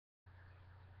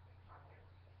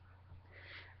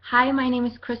Hi, my name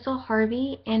is Crystal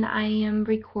Harvey, and I am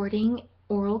recording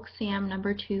oral exam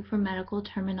number 2 for medical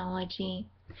terminology.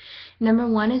 Number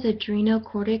 1 is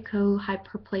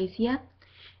Adrenocorticohyperplasia.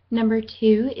 Number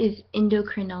 2 is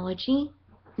Endocrinology.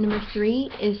 Number 3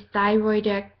 is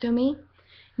Thyroidectomy.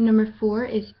 Number 4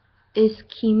 is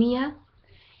Ischemia.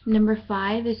 Number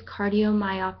 5 is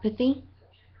Cardiomyopathy.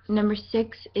 Number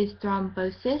 6 is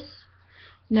Thrombosis.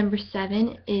 Number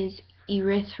 7 is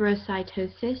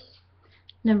Erythrocytosis.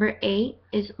 Number 8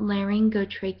 is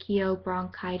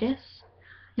Laryngotracheobronchitis.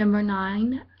 Number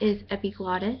 9 is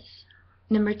Epiglottis.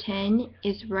 Number 10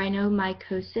 is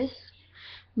Rhinomycosis.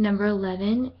 Number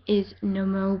 11 is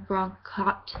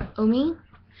Pneumobronchotomy.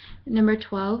 Number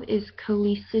 12 is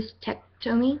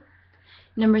Cholecystectomy.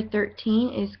 Number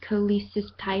 13 is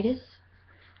Cholecystitis.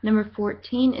 Number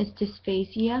 14 is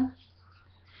Dysphagia.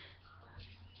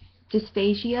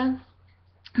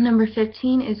 Number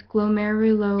 15 is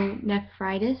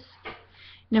glomerulonephritis.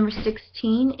 Number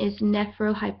 16 is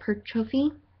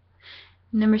nephrohypertrophy.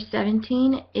 Number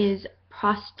 17 is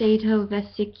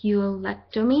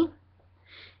prostatevesiculectomy.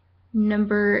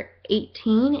 Number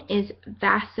 18 is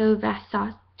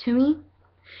vasovasotomy.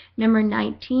 Number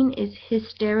 19 is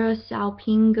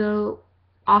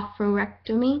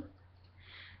hysterosalpingo-oophorectomy.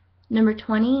 Number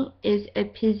 20 is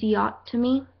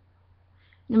episiotomy.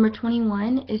 Number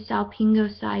 21 is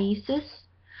salpingocyesis.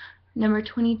 Number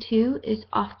 22 is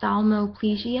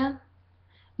ophthalmoplegia.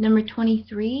 Number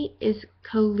 23 is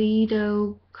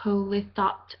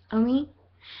cholecystectomy.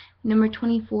 Number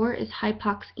 24 is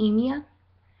hypoxemia.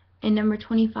 And number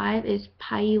 25 is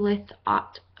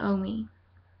pyelotomy.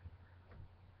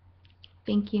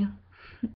 Thank you.